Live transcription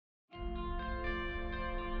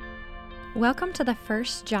Welcome to the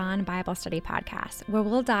First John Bible Study Podcast, where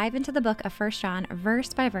we'll dive into the book of First John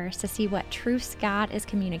verse by verse to see what truths God is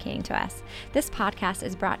communicating to us. This podcast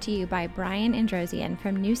is brought to you by Brian Androsian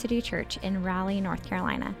from New City Church in Raleigh, North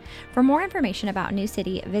Carolina. For more information about New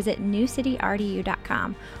City, visit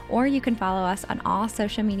newcityrdu.com, or you can follow us on all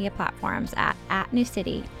social media platforms at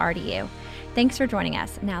 @NewCityRDU. Thanks for joining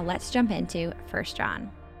us. Now let's jump into First John.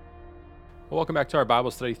 Well, welcome back to our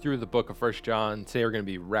Bible study through the book of First John. Today we're going to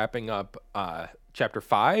be wrapping up chapter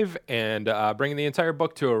 5 and bringing the entire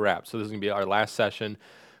book to a wrap. So this is going to be our last session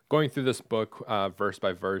going through this book verse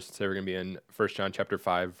by verse. Today we're going to be in First John chapter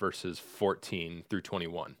 5, verses 14 through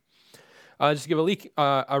 21. Just to give a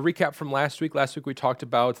recap from last week. Last week we talked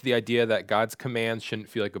about the idea that God's commands shouldn't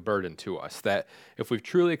feel like a burden to us. That if we've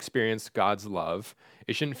truly experienced God's love,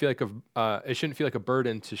 it shouldn't feel like a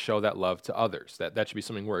burden to show that love to others. That should be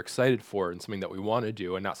something we're excited for and something that we want to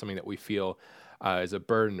do, and not something that we feel is a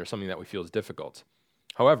burden or something that we feel is difficult.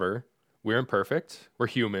 However, we're imperfect, we're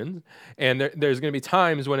human, and there's going to be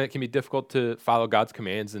times when it can be difficult to follow God's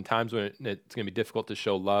commands, and times when it's going to be difficult to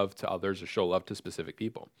show love to others or show love to specific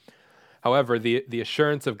people. However, the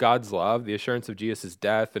assurance of God's love, the assurance of Jesus'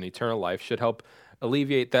 death and eternal life should help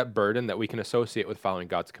alleviate that burden that we can associate with following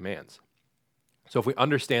God's commands. So if we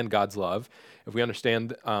understand God's love, if we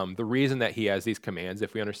understand the reason that he has these commands,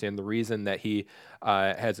 if we understand the reason that he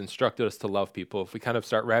has instructed us to love people, if we kind of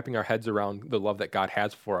start wrapping our heads around the love that God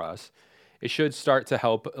has for us, it should start to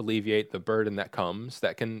help alleviate the burden that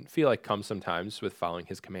can feel like comes sometimes with following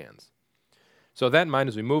his commands. So with that in mind,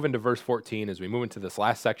 as we move into verse 14, as we move into this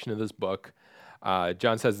last section of this book,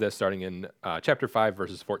 John says this starting in chapter 5,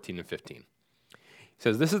 verses 14 and 15. He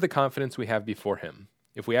says, "This is the confidence we have before him.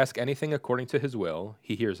 If we ask anything according to his will,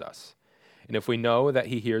 he hears us. And if we know that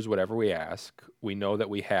he hears whatever we ask, we know that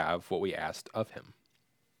we have what we asked of him."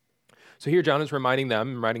 So here John is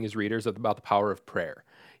reminding his readers about the power of prayer.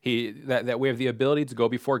 That we have the ability to go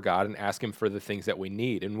before God and ask him for the things that we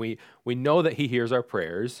need. And we know that he hears our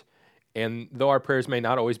prayers. And though our prayers may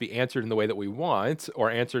not always be answered in the way that we want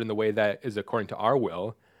or answered in the way that is according to our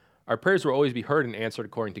will, our prayers will always be heard and answered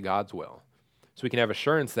according to God's will. So we can have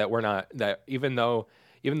assurance that even though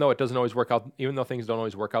it doesn't always work out, even though things don't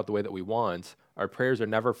always work out the way that we want, our prayers are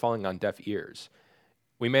never falling on deaf ears.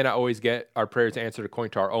 We may not always get our prayers answered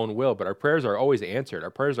according to our own will, but our prayers are always answered. Our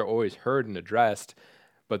prayers are always heard and addressed,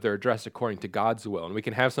 but they're addressed according to God's will. And we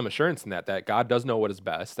can have some assurance in that God does know what is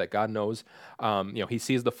best, that God knows, he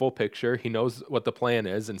sees the full picture, he knows what the plan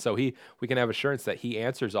is, and so we can have assurance that he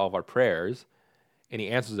answers all of our prayers, and he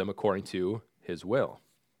answers them according to his will.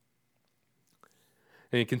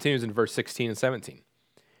 And he continues in verse 16 and 17. He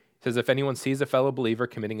says, "If anyone sees a fellow believer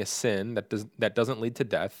committing a sin that doesn't lead to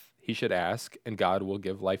death, he should ask, and God will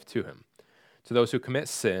give life to him. To those who commit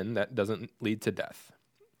sin that doesn't lead to death.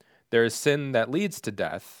 There is sin that leads to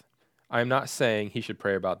death. I am not saying he should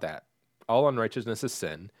pray about that. All unrighteousness is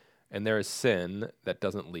sin, and there is sin that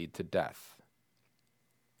doesn't lead to death."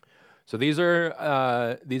 So these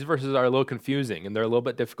verses are a little confusing, and they're a little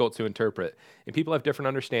bit difficult to interpret. And people have different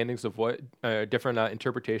understandings of different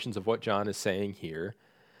interpretations of what John is saying here.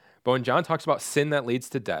 But when John talks about sin that leads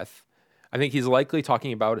to death, I think he's likely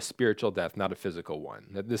talking about a spiritual death, not a physical one.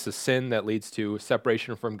 That this is sin that leads to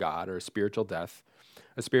separation from God, or a spiritual death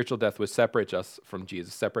which separates us from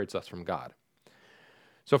Jesus, separates us from God.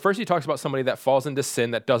 So first he talks about somebody that falls into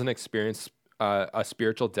sin that doesn't experience a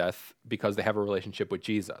spiritual death because they have a relationship with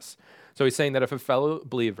Jesus. So he's saying that if a fellow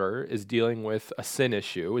believer is dealing with a sin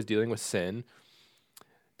issue, is dealing with sin,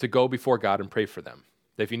 to go before God and pray for them.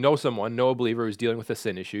 That if you know a believer who's dealing with a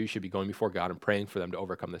sin issue, you should be going before God and praying for them to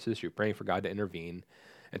overcome this issue, praying for God to intervene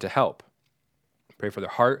and to help. Pray for their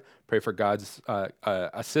heart, pray for God's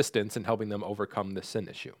assistance in helping them overcome the sin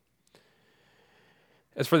issue.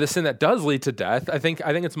 As for the sin that does lead to death, I think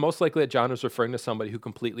it's most likely that John is referring to somebody who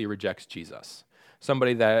completely rejects Jesus.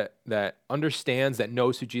 Somebody that understands, that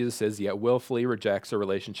knows who Jesus is, yet willfully rejects a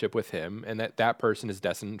relationship with him, and that person is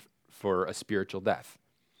destined for a spiritual death.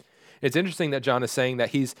 It's interesting that John is saying that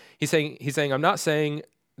he's saying, I'm not saying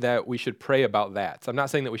that we should pray about that. So I'm not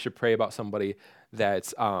saying that we should pray about somebody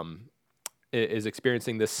that's is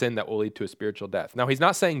experiencing this sin that will lead to a spiritual death. Now, he's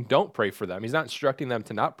not saying don't pray for them. He's not instructing them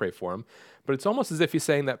to not pray for them, but it's almost as if he's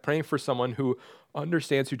saying that praying for someone who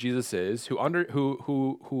understands who Jesus is,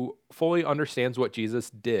 who fully understands what Jesus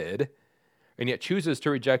did, and yet chooses to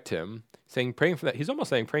reject him, he's almost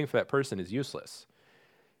saying praying for that person is useless.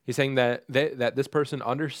 He's saying that this person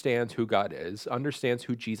understands who God is, understands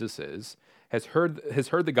who Jesus is, has heard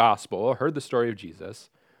the gospel, heard the story of Jesus,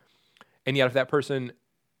 and yet if that person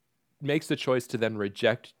makes the choice to then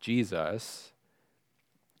reject Jesus,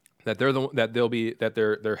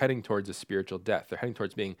 they're heading towards a spiritual death. They're heading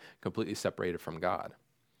towards being completely separated from God.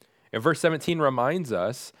 And verse 17 reminds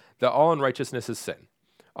us that all unrighteousness is sin.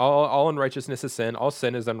 All unrighteousness is sin. All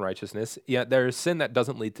sin is unrighteousness. Yet there is sin that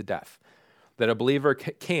doesn't lead to death. That a believer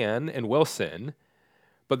can and will sin,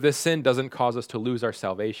 but this sin doesn't cause us to lose our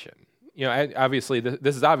salvation. Obviously,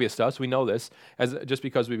 this is obvious to us. We know this. As just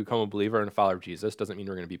because we become a believer and a follower of Jesus doesn't mean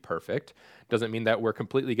we're going to be perfect. Doesn't mean that we're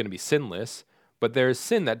completely going to be sinless. But there is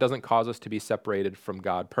sin that doesn't cause us to be separated from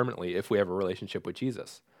God permanently if we have a relationship with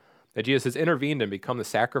Jesus. That Jesus has intervened and become the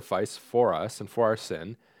sacrifice for us and for our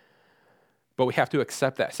sin. But we have to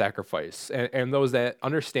accept that sacrifice. And those that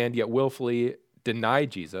understand yet willfully deny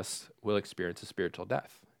Jesus will experience a spiritual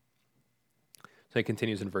death. So he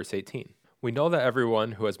continues in verse 18. We know that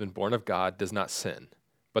everyone who has been born of God does not sin,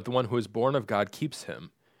 but the one who is born of God keeps him,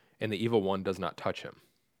 and the evil one does not touch him.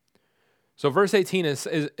 So verse 18 it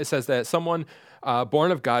says that someone born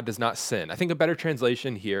of God does not sin. I think a better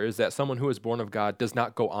translation here is that someone who is born of God does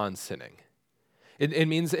not go on sinning.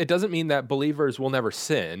 It doesn't mean that believers will never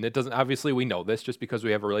sin. It doesn't. Obviously, we know this. Just because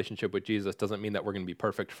we have a relationship with Jesus doesn't mean that we're going to be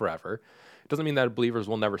perfect forever. It doesn't mean that believers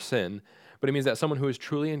will never sin, but it means that someone who is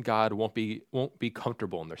truly in God won't be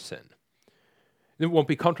comfortable in their sin. They won't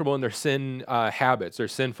be comfortable in their sin habits or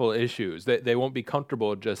sinful issues. They won't be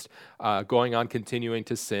comfortable just going on continuing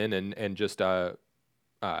to sin and just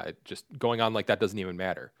going on like that doesn't even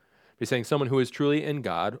matter. He's saying someone who is truly in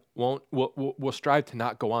God will strive to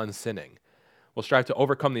not go on sinning. Will strive to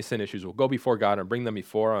overcome these sin issues. Will go before God and bring them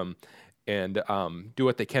before Him and do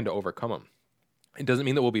what they can to overcome them. It doesn't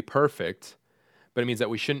mean that we'll be perfect, but it means that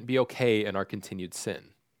we shouldn't be okay in our continued sin.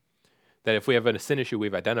 That if we have a sin issue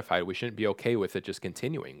we've identified, we shouldn't be okay with it just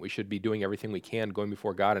continuing. We should be doing everything we can, going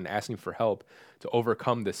before God and asking for help to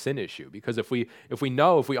overcome the sin issue. Because if we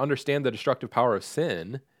understand the destructive power of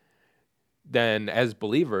sin, then as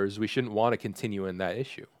believers, we shouldn't want to continue in that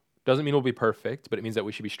issue. Doesn't mean we'll be perfect, but it means that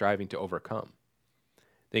we should be striving to overcome.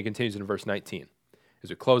 Then he continues in verse 19. As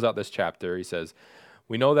we close out this chapter, he says,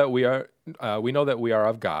 We know that we are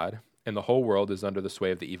of God, and the whole world is under the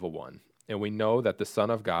sway of the evil one. And we know that the Son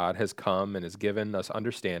of God has come and has given us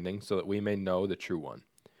understanding so that we may know the true one.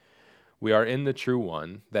 We are in the true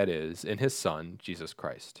one, that is, in his Son, Jesus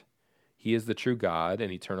Christ. He is the true God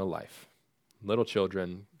and eternal life. Little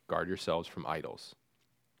children, guard yourselves from idols.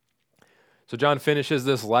 So John finishes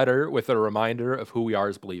this letter with a reminder of who we are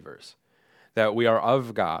as believers, that we are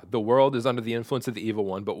of God. The world is under the influence of the evil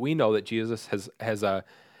one, but we know that Jesus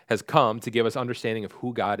has come to give us understanding of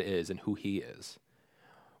who God is and who he is.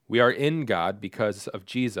 We are in God because of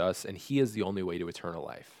Jesus, and he is the only way to eternal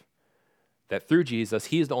life. That through Jesus,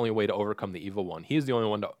 he is the only way to overcome the evil one. He is the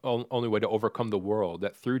only way to overcome the world.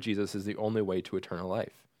 That through Jesus is the only way to eternal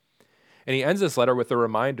life. And he ends this letter with a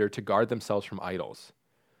reminder to guard themselves from idols.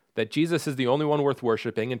 That Jesus is the only one worth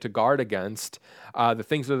worshiping and to guard against the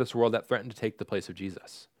things of this world that threaten to take the place of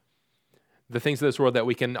Jesus. The things of this world that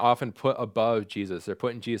we can often put above Jesus or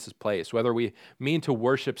put in Jesus' place. Whether we mean to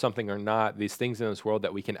worship something or not, these things in this world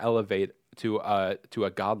that we can elevate to a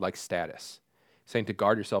godlike status. Saying to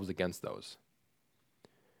guard yourselves against those.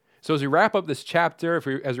 So as we wrap up this chapter,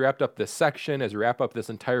 as we wrap up this section, as we wrap up this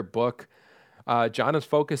entire book, John is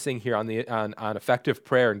focusing here on effective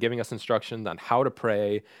prayer and giving us instructions on how to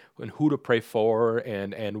pray and who to pray for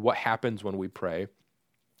and what happens when we pray.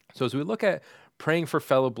 So as we look at praying for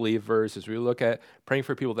fellow believers, as we look at praying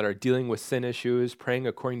for people that are dealing with sin issues, praying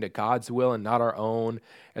according to God's will and not our own,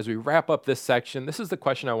 as we wrap up this section, this is the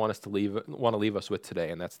question I want to leave us with today,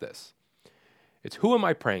 and that's this. It's who am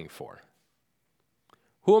I praying for?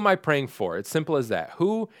 Who am I praying for? It's simple as that.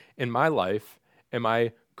 Who in my life am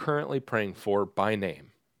I currently praying for by name?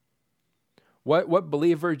 What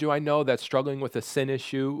believer do I know that's struggling with a sin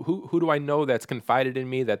issue? Who do I know that's confided in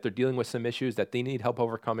me that they're dealing with some issues that they need help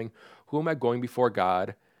overcoming? Who am I going before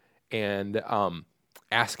God and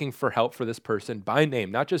asking for help for this person by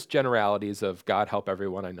name? Not just generalities of God help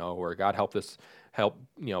everyone I know or God help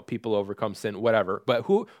people overcome sin, whatever. But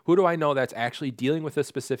who do I know that's actually dealing with a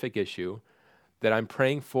specific issue that I'm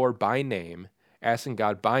praying for by name, asking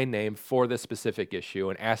God by name for this specific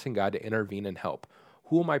issue and asking God to intervene and help?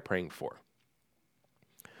 Who am I praying for?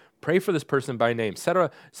 Pray for this person by name. Set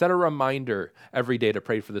a reminder every day to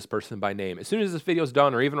pray for this person by name. As soon as this video is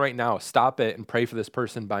done, or even right now, stop it and pray for this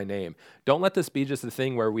person by name. Don't let this be just a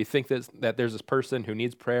thing where we think that there's this person who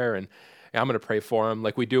needs prayer and I'm going to pray for them,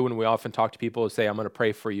 like we do when we often talk to people who say, I'm going to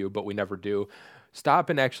pray for you, but we never do.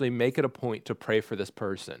 Stop and actually make it a point to pray for this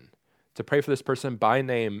person. To pray for this person by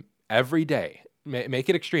name every day Make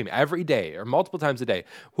it extreme every day or multiple times a day.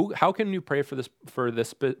 How can you pray for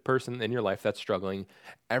this person in your life that's struggling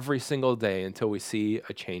every single day until we see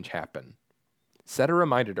a change happen? Set a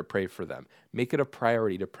reminder to pray for them. Make it a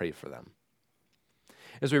priority to pray for them.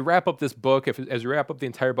 As we wrap up this book, as we wrap up the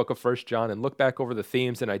entire book of 1 John and look back over the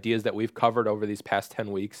themes and ideas that we've covered over these past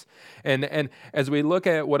 10 weeks, and as we look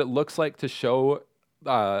at what it looks like to show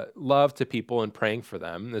love to people and praying for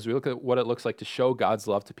them, as we look at what it looks like to show God's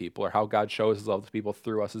love to people or how God shows his love to people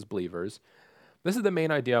through us as believers, this is the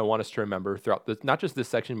main idea I want us to remember throughout not just this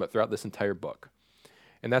section, but throughout this entire book.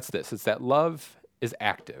 And that's this. It's that love is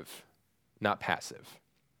active, not passive.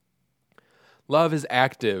 Love is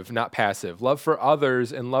active, not passive. Love for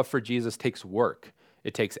others and love for Jesus takes work.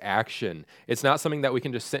 It takes action. It's not something that we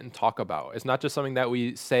can just sit and talk about. It's not just something that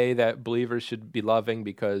we say that believers should be loving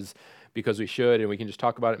because we should, and we can just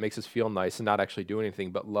talk about it. It makes us feel nice and not actually do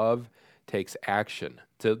anything. But love takes action.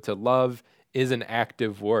 To love is an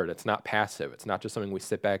active word. It's not passive. It's not just something we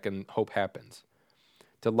sit back and hope happens.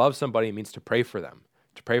 To love somebody means to pray for them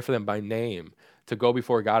by name, to go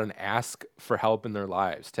before God and ask for help in their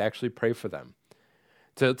lives, to actually pray for them.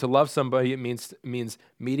 To love somebody, it means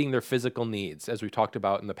meeting their physical needs, as we've talked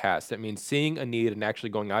about in the past. It means seeing a need and actually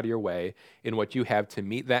going out of your way in what you have to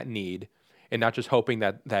meet that need, and not just hoping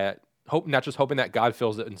that God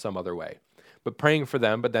fills it in some other way, but praying for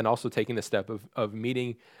them, but then also taking the step of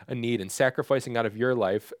meeting a need and sacrificing out of your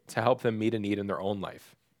life to help them meet a need in their own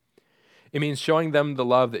life. It means showing them the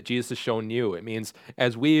love that Jesus has shown you. It means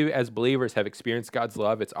as we as believers have experienced God's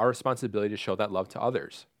love, it's our responsibility to show that love to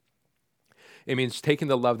others. It means taking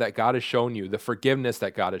the love that God has shown you, the forgiveness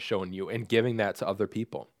that God has shown you, and giving that to other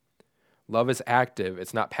people. Love is active.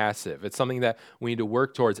 It's not passive. It's something that we need to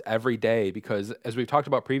work towards every day because, as we've talked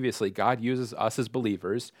about previously, God uses us as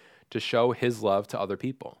believers to show his love to other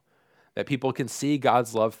people, that people can see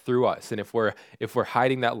God's love through us. And if we're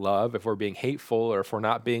hiding that love, if we're being hateful, or if we're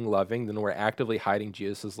not being loving, then we're actively hiding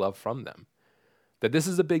Jesus' love from them. That this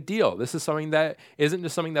is a big deal. This is something that isn't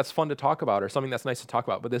just something that's fun to talk about or something that's nice to talk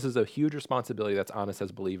about, but this is a huge responsibility that's on us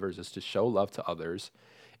as believers, is to show love to others,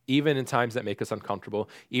 even in times that make us uncomfortable,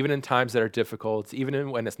 even in times that are difficult,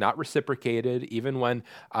 even when it's not reciprocated, even when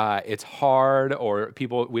it's hard or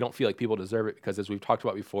we don't feel like people deserve it, because as we've talked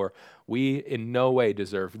about before, we in no way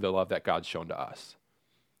deserve the love that God's shown to us.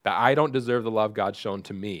 That I don't deserve the love God's shown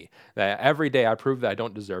to me. That every day I prove that I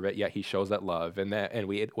don't deserve it, yet he shows that love. And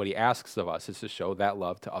what he asks of us is to show that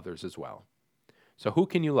love to others as well. So who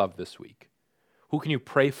can you love this week? Who can you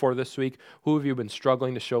pray for this week? Who have you been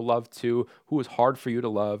struggling to show love to? Who is hard for you to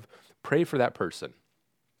love? Pray for that person.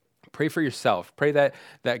 Pray for yourself. Pray that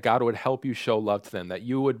God would help you show love to them, that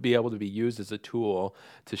you would be able to be used as a tool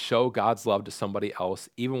to show God's love to somebody else,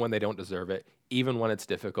 even when they don't deserve it, even when it's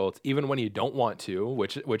difficult, even when you don't want to,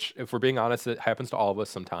 which if we're being honest, it happens to all of us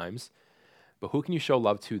sometimes. But who can you show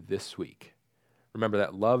love to this week? Remember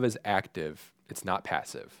that love is active. It's not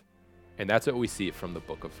passive. And that's what we see from the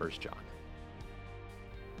book of 1 John.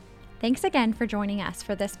 Thanks again for joining us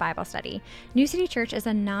for this Bible study. New City Church is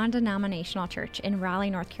a non-denominational church in Raleigh,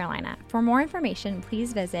 North Carolina. For more information,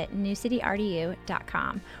 please visit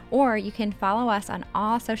newcityrdu.com, or you can follow us on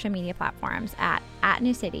all social media platforms at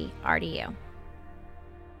NewCityRDU.